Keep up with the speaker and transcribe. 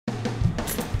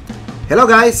Hello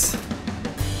guys!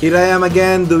 Here I am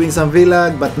again doing some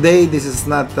vlog, but today this is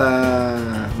not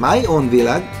my own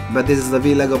vlog, but this is the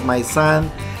vlog of my son,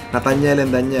 Nathaniel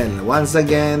and Daniel. Once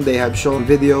again, they have shown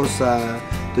videos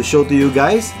to show to you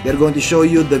guys. They're going to show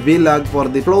you the vlog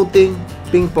for the floating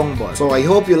ping pong ball. So I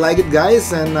hope you like it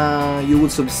guys, and you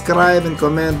would subscribe and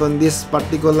comment on this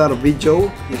particular video.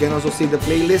 You can also see the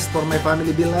playlist for my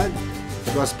family vlog,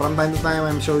 because from time to time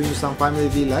I'm showing you some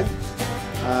family vlog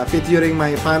featuring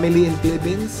my family in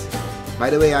Philippines. By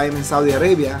the way, I'm in Saudi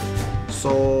Arabia,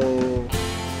 so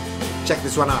check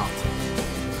this one out.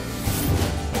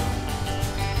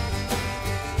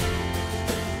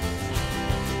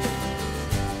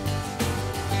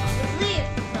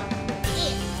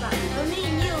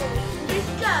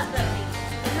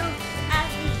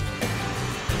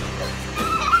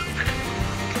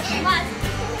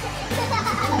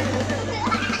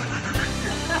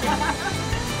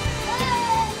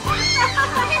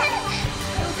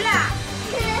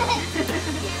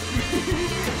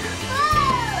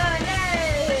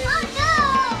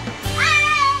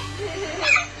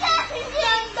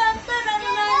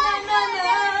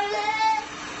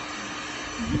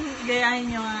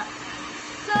 Gayahin nyo nga.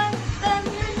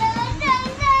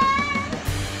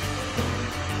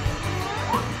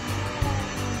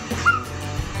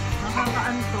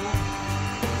 Nakakaanto.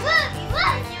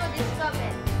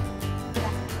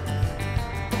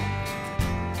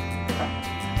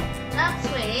 That's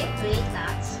wait,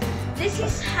 that's. This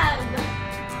is how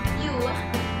you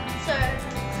serve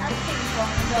a ping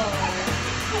pong ball.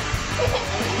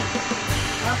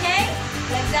 Okay?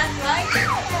 Like that, right?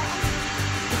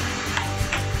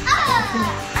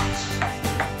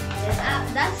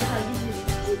 That's how you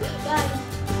do it. Bye.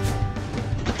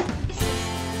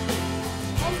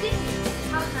 And this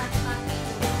is how not to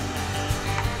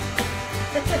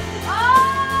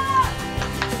Oh!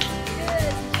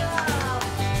 Good job.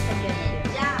 Again.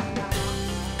 Good job.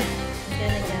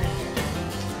 Again.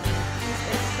 He's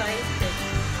excited.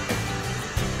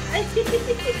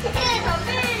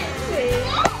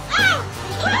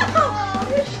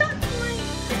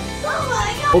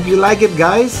 Hope you like it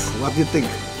guys. What do you think?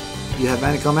 If you have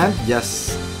any comment,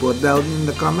 just put down in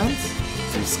the comments.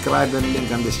 Subscribe and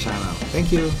link on this channel.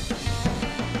 Thank you.